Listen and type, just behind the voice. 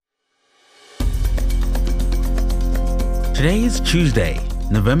Today is Tuesday,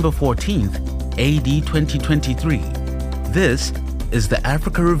 November 14th, AD 2023. This is the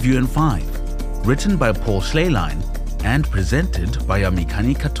Africa Review in 5, written by Paul Schleierlein and presented by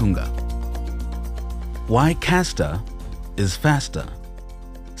Amikani Katunga. Why Castor is Faster.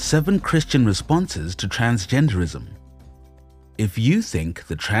 7 Christian responses to transgenderism. If you think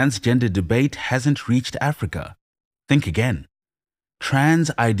the transgender debate hasn't reached Africa, think again. Trans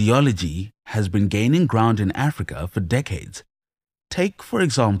ideology has been gaining ground in Africa for decades. Take, for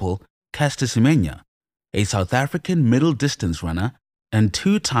example, Caster Semenya, a South African middle distance runner and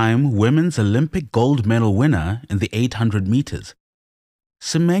 2-time women's Olympic gold medal winner in the 800 meters.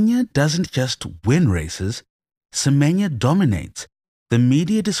 Semenya doesn't just win races, Semenya dominates, the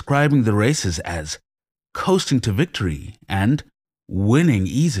media describing the races as coasting to victory and winning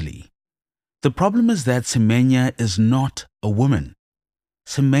easily. The problem is that Semenya is not a woman.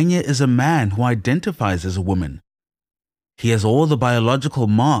 Semenya is a man who identifies as a woman. He has all the biological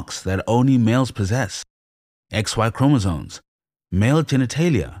marks that only males possess: XY chromosomes, male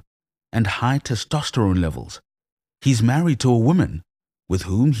genitalia, and high testosterone levels. He's married to a woman with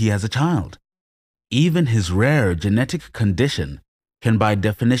whom he has a child. Even his rare genetic condition can by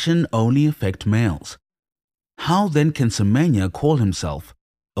definition only affect males. How then can Semenya call himself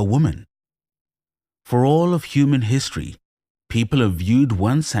a woman? For all of human history, people have viewed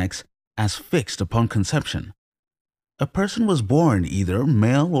one sex as fixed upon conception. A person was born either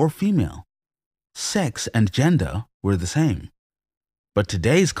male or female. Sex and gender were the same. But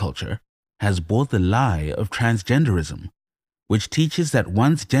today's culture has bought the lie of transgenderism, which teaches that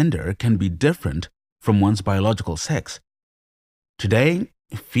one's gender can be different from one's biological sex. Today,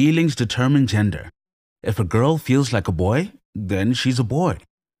 feelings determine gender. If a girl feels like a boy, then she's a boy.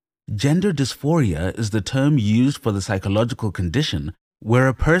 Gender dysphoria is the term used for the psychological condition where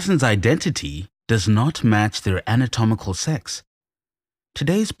a person's identity does not match their anatomical sex.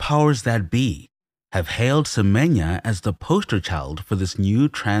 Today's powers that be have hailed Semenya as the poster child for this new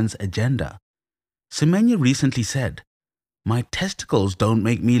trans agenda. Semenya recently said, "My testicles don't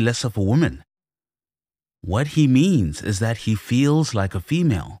make me less of a woman." What he means is that he feels like a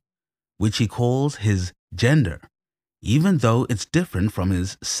female, which he calls his gender, even though it's different from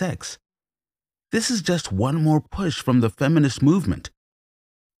his sex. This is just one more push from the feminist movement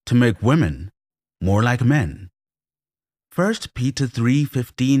to make women more like men. 1 Peter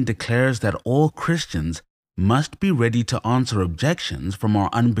 3:15 declares that all Christians must be ready to answer objections from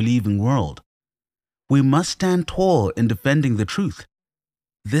our unbelieving world. We must stand tall in defending the truth.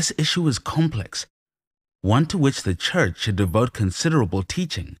 This issue is complex, one to which the church should devote considerable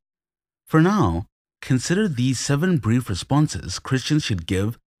teaching. For now, consider these 7 brief responses Christians should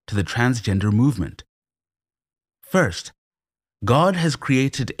give to the transgender movement. First, God has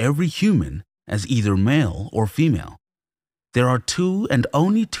created every human as either male or female. There are 2 and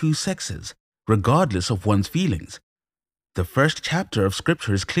only 2 sexes, regardless of one's feelings. The first chapter of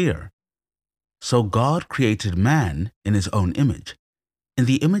Scripture is clear. So God created man in his own image. In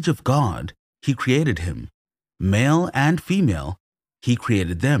the image of God, he created him. Male and female, he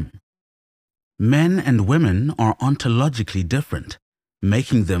created them. Men and women are ontologically different,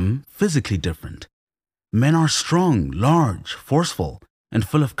 making them physically different. Men are strong, large, forceful, and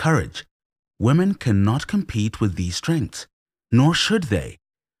full of courage. Women cannot compete with these strengths, nor should they.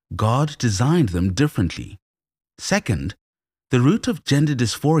 God designed them differently. Second, the root of gender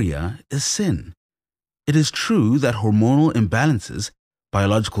dysphoria is sin. It is true that hormonal imbalances,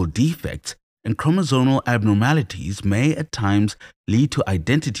 biological defects, and chromosomal abnormalities may at times lead to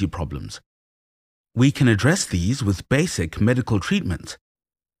identity problems. We can address these with basic medical treatments.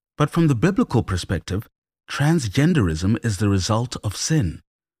 But from the biblical perspective, transgenderism is the result of sin,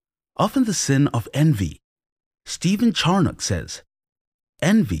 often the sin of envy. Stephen Charnock says,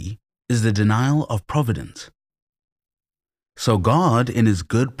 "Envy is the denial of providence." So God, in his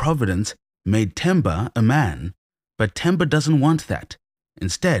good providence, made Temba a man, but Temba doesn't want that.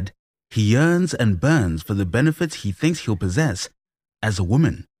 Instead, he yearns and burns for the benefits he thinks he'll possess as a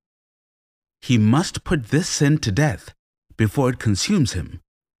woman. He must put this sin to death before it consumes him.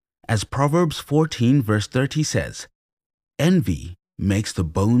 As Proverbs 14 verse 30 says, "Envy makes the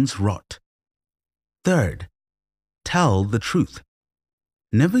bones rot." Third, tell the truth.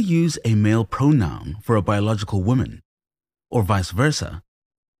 Never use a male pronoun for a biological woman, or vice versa.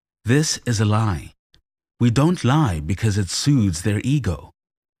 This is a lie. We don't lie because it soothes their ego.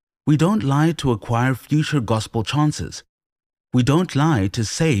 We don't lie to acquire future gospel chances. We don't lie to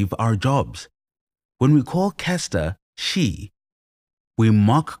save our jobs. When we call Castor she, we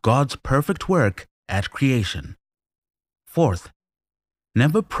mock God's perfect work at creation. Fourth,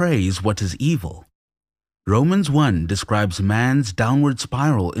 never praise what is evil. Romans 1 describes man's downward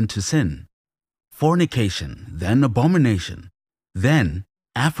spiral into sin. Fornication, then abomination, then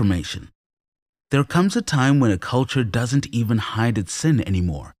affirmation. There comes a time when a culture doesn't even hide its sin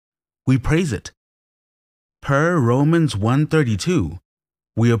anymore. We praise it. Per Romans 1:32,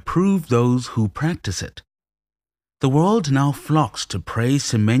 we approve those who practice it. The world now flocks to praise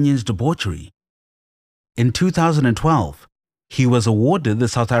Semenya's debauchery. In 2012, he was awarded the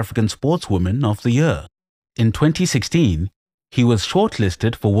South African Sportswoman of the Year. In 2016, he was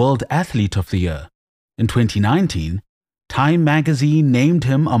shortlisted for World Athlete of the Year. In 2019, Time magazine named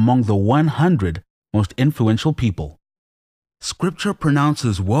him among the 100 most influential people. Scripture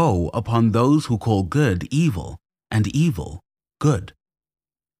pronounces woe upon those who call good evil and evil good.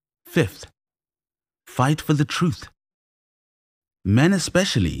 Fifth, fight for the truth. Men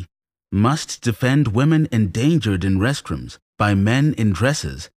especially must defend women endangered in restrooms by men in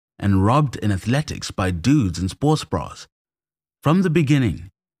dresses and robbed in athletics by dudes in sports bras. From the beginning,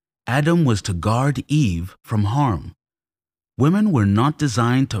 Adam was to guard Eve from harm. Women were not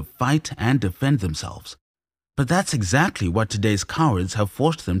designed to fight and defend themselves, but that's exactly what today's cowards have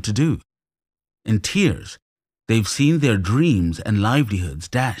forced them to do. In tears, they've seen their dreams and livelihoods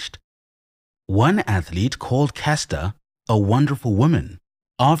dashed. One athlete called Casta a wonderful woman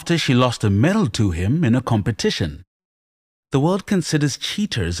after she lost a medal to him in a competition. The world considers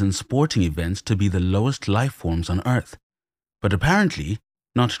cheaters in sporting events to be the lowest life forms on earth, but apparently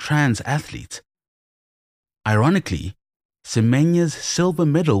not trans athletes. Ironically, Semenya's silver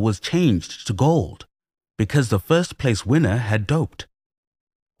medal was changed to gold because the first place winner had doped.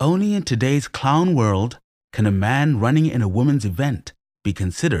 Only in today's clown world can a man running in a woman's event be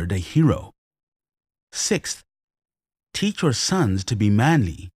considered a hero. Sixth, teach your sons to be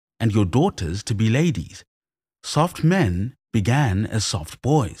manly and your daughters to be ladies. Soft men began as soft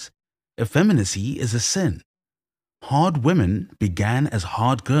boys. Effeminacy is a sin. Hard women began as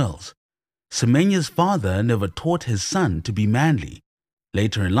hard girls. Semenya's father never taught his son to be manly,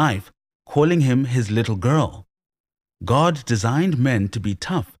 later in life calling him his little girl. God designed men to be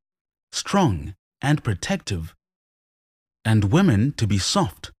tough, strong, and protective, and women to be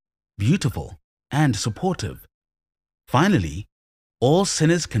soft, beautiful, and supportive. Finally, all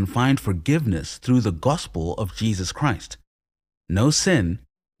sinners can find forgiveness through the gospel of Jesus Christ. No sin,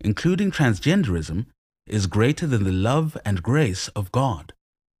 including transgenderism, is greater than the love and grace of God.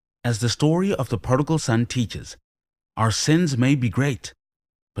 As the story of the prodigal son teaches, our sins may be great,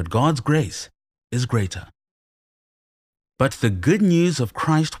 but God's grace is greater. But the good news of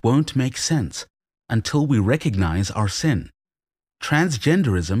Christ won't make sense until we recognize our sin.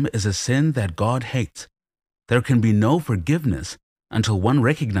 Transgenderism is a sin that God hates. There can be no forgiveness until one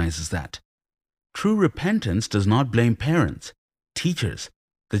recognizes that. True repentance does not blame parents, teachers,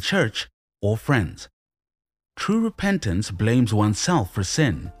 the church, or friends. True repentance blames oneself for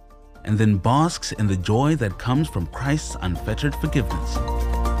sin and then basks in the joy that comes from Christ's unfettered forgiveness.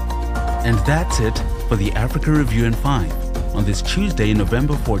 And that's it for the Africa Review in 5 on this Tuesday,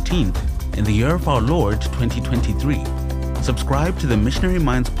 November 14th, in the year of our Lord 2023. Subscribe to the Missionary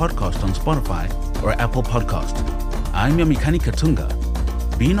Minds podcast on Spotify or Apple Podcast. I'm Yamikani Katunga.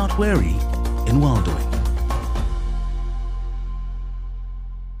 Be not weary in well-doing.